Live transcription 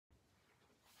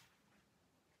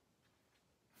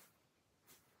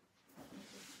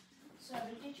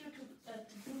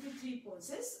3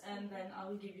 poses, and then I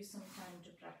will give you some time to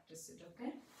practice it,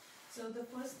 okay? So the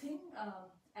first thing,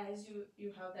 as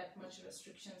you have that much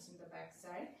restrictions in the back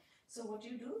side, so what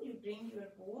you do, you bring your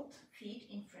both feet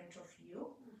in front of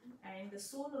you, and the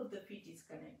sole of the feet is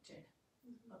connected,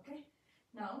 okay?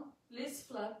 Now let's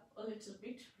flap a little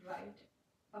bit right,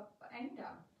 up and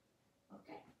down,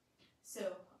 okay? So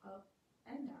up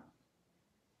and down,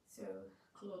 so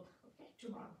close, okay,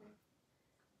 tomorrow.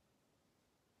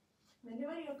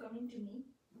 Whenever you are coming to me,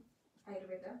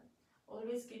 Ayurveda,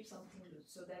 always keep something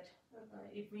loose, so that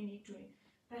if we need to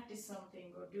practice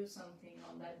something or do something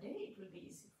on that day, it will be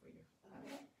easy for you.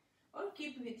 Okay? Or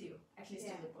keep with you, at least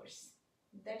in the purse.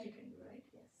 That you can do, right?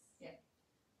 Yes. Yeah.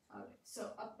 Alright.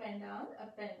 So up and down,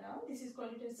 up and down. This is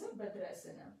called it as a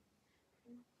Bhadrasana.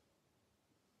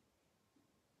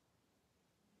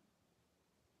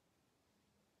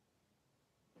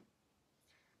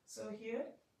 So here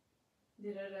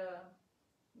there are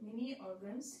many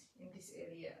organs in this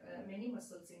area, many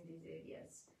muscles in these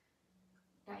areas,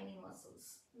 tiny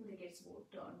muscles. They get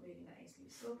worked on very nicely.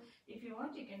 So if you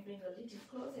want, you can bring a little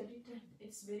close every time.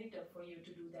 It's very tough for you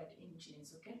to do that in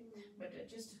chains, okay? But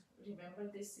just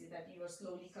remember this, that you are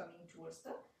slowly coming towards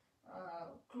the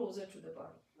closer to the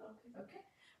body. Okay?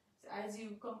 So as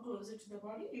you come closer to the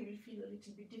body, you will feel a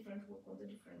little bit different work on the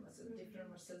different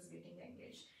muscles getting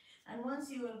engaged. And once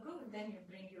you are good, then you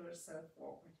bring yourself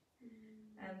forward.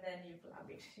 And then you flap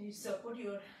it. You support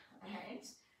your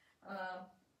hands.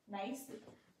 Nice.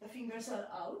 The fingers are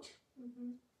out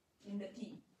in the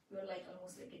T. You are like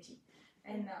almost like a T.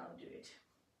 And now do it.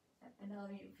 And now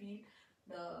you feel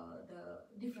the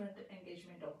different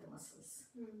engagement of the muscles.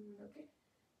 Okay.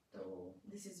 So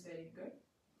this is very good.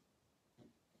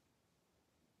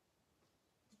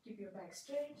 Keep your back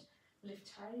straight.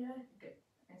 Lift higher. Good.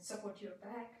 And support your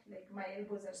back. Like my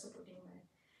elbows are supporting my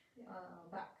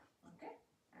back. Okay.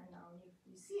 And now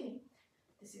you see,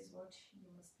 this is what you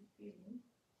must be feeling.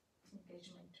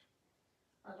 Engagement.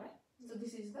 Alright. So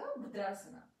this is the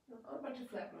Bhadrasana. Or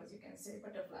butterfly pose, you can say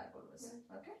butterfly pose.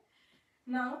 Okay.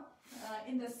 Now,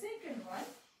 in the second one,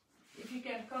 if you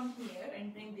can come here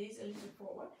and bring this a little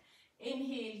forward.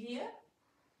 Inhale here.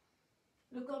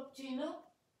 Look up, chin up.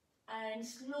 And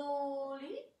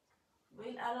slowly,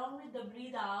 along with the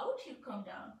breathe out, you come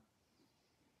down.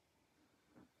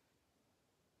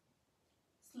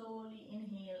 Slowly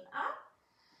inhale up.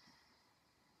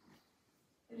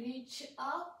 Reach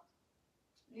up.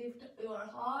 Lift your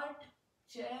heart,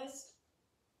 chest.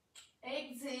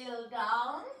 Exhale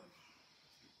down.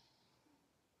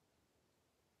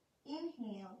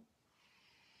 Inhale.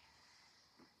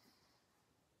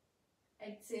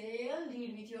 Exhale,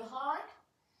 lead with your heart.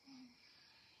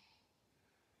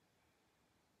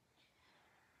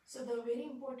 So the very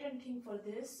important thing for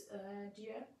this,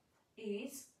 dear,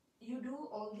 is you do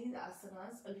all these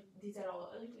asanas. These are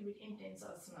all a little bit intense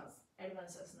asanas,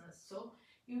 advanced asanas. So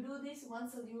you do this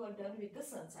once you are done with the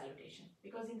sun salutation,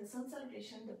 because in the sun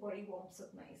salutation the body warms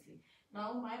up nicely.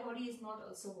 Now my body is not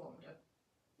also warmed up,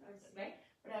 right?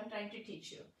 But I am trying to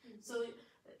teach you. So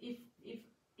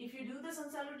if you do the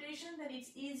sun salutation, then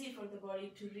it's easy for the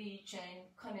body to reach and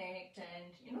connect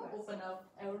and open up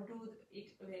or do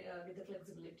it with the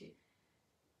flexibility.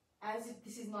 As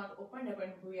this is not opened up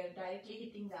and we are directly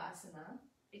hitting the asana,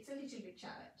 it's a little bit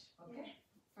challenge. Okay,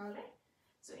 all right.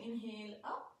 So inhale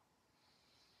up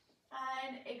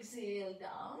and exhale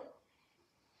down.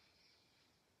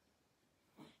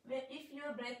 If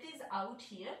your breath is out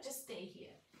here, just stay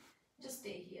here. Just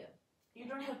stay here. You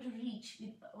don't have to reach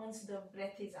once the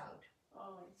breath is out.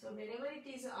 So wherever it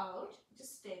is out,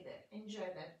 just stay there. Enjoy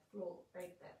that flow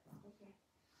right there. Okay.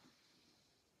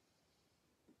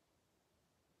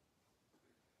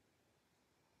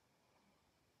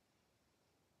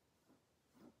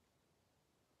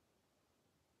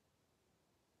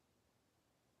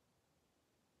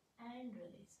 And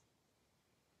release.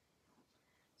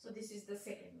 So this is the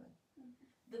second one.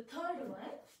 The third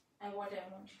one, and what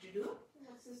I want you to do.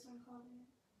 What's this one called?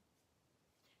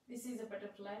 This is a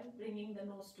butterfly, bringing the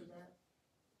nose to the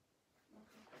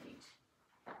feet.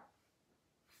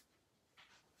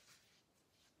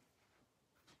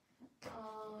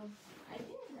 I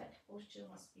think that posture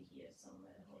must be here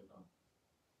somewhere. Hold on.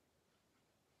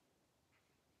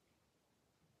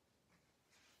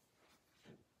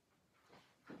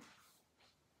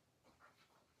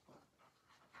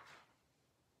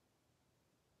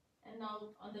 And now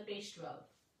on the page 12.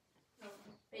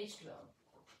 Page 12.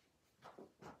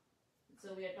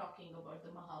 So we are talking about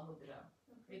the Mahamudra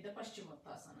with the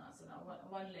Paschimottanasana,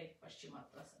 one leg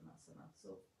Paschimottanasana.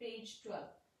 So page 12.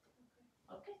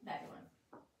 Okay, that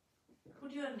one.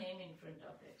 Put your name in front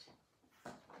of it.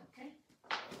 Okay.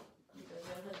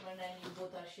 husband and you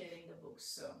both are sharing the books.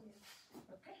 So,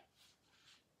 okay.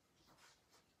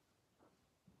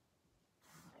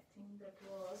 I think that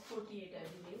was 48,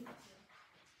 I believe.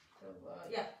 So,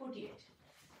 yeah, 48.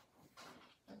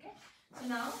 Okay. So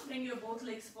now bring your both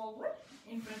legs forward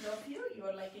in front of you. You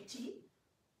are like a T.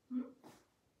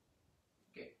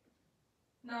 Okay.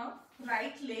 Now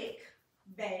right leg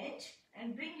bend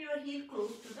and bring your heel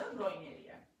close to the groin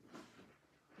area.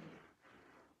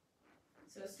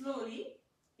 So slowly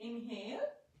inhale.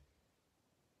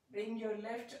 Bring your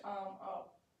left arm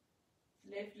up.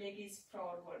 Left leg is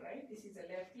forward, right? This is the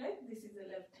left leg. This is the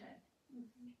left hand.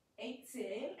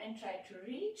 Exhale and try to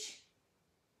reach.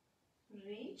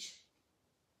 Reach.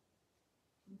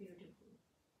 Beautiful.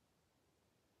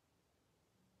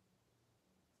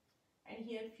 And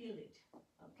here feel it.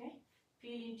 Okay.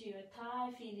 Feel into your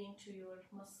thigh. Feel into your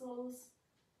muscles.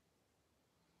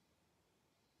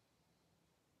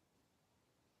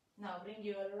 Now bring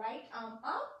your right arm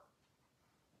up.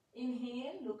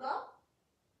 Inhale, look up.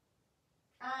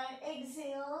 And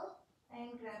exhale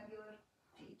and grab your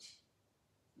feet.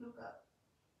 Look up.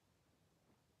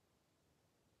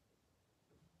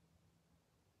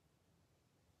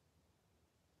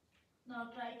 Now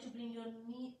try to bring your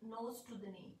nose to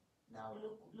the knee. Now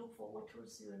look forward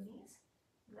towards your knees.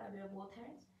 Grab your both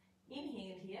hands.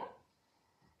 Inhale here.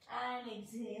 And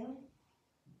exhale.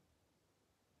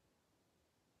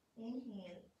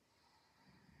 Inhale.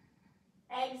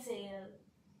 Exhale.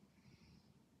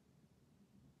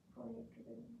 Forward to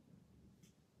the knee.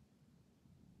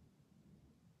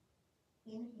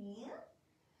 Inhale.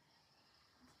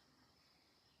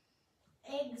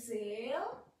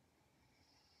 Exhale.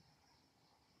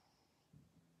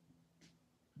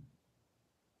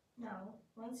 Now,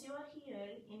 once you are here,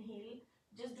 inhale,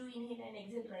 just do inhale and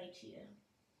exhale right here.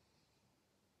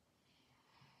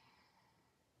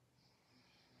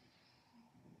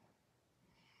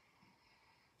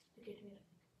 Look at me.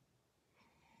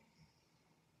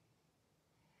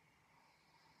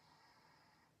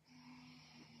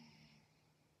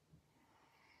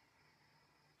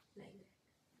 Like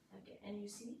that. Okay, and you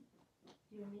see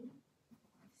your knee?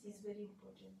 This is very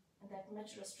important. And that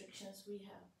much restrictions we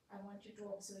have. I want you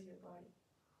to observe your body.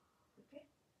 Okay?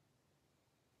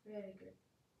 Very good.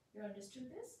 You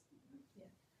understood this? Yeah.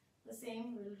 The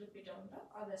same we'll repeat on the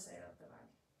other side of the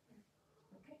body.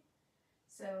 Okay?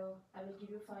 So I will give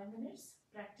you 5 minutes.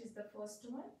 Practice the first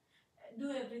one.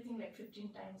 Do everything like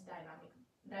 15 times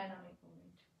dynamic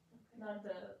movement. Okay. Not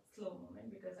the slow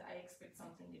movement because I expect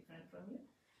something different from you.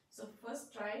 So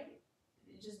first try,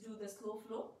 just do the slow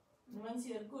flow. Once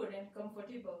you're good and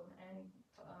comfortable and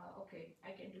okay,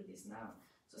 I can do this now.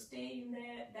 So stay in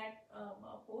that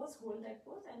pose, hold that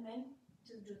pose, and then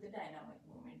just do the dynamic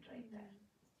movement right there.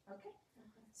 Okay?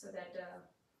 So that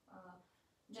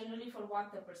generally for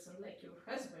what the person like your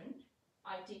husband,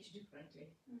 I teach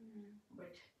differently.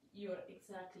 But you're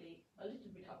exactly a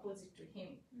little bit opposite to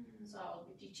him. So I'll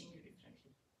be teaching you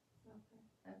differently.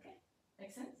 Okay?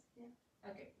 Make sense? Yeah.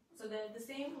 Okay. So the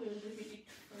same, we will repeat it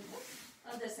for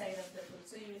the other side of the foot.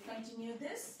 So you will continue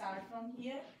this, start from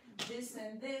here, this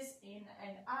and this, in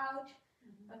and out.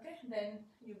 Okay, then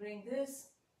you bring this,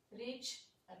 reach,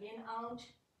 again out.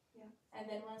 And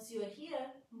then once you are here,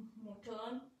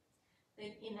 turn,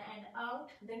 then in and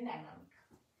out, then dynamic.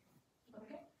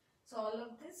 Okay, so all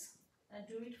of this,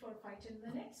 do it for 5-10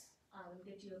 minutes. I will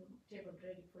get your table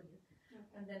ready for you.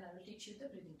 And then I will teach you the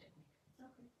breathing technique.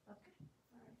 Okay.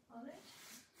 All right.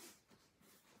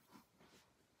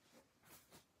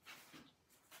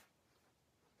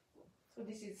 So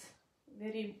this is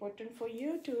very important for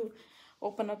you to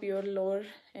open up your lower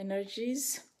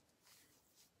energies.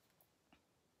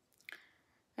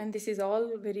 And this is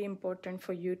all very important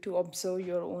for you to observe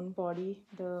your own body,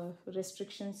 the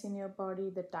restrictions in your body,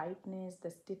 the tightness,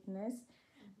 the stiffness,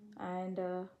 and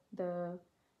the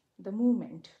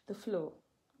movement, the flow,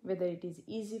 whether it is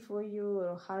easy for you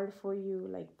or hard for you,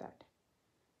 like that.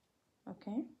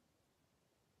 Okay.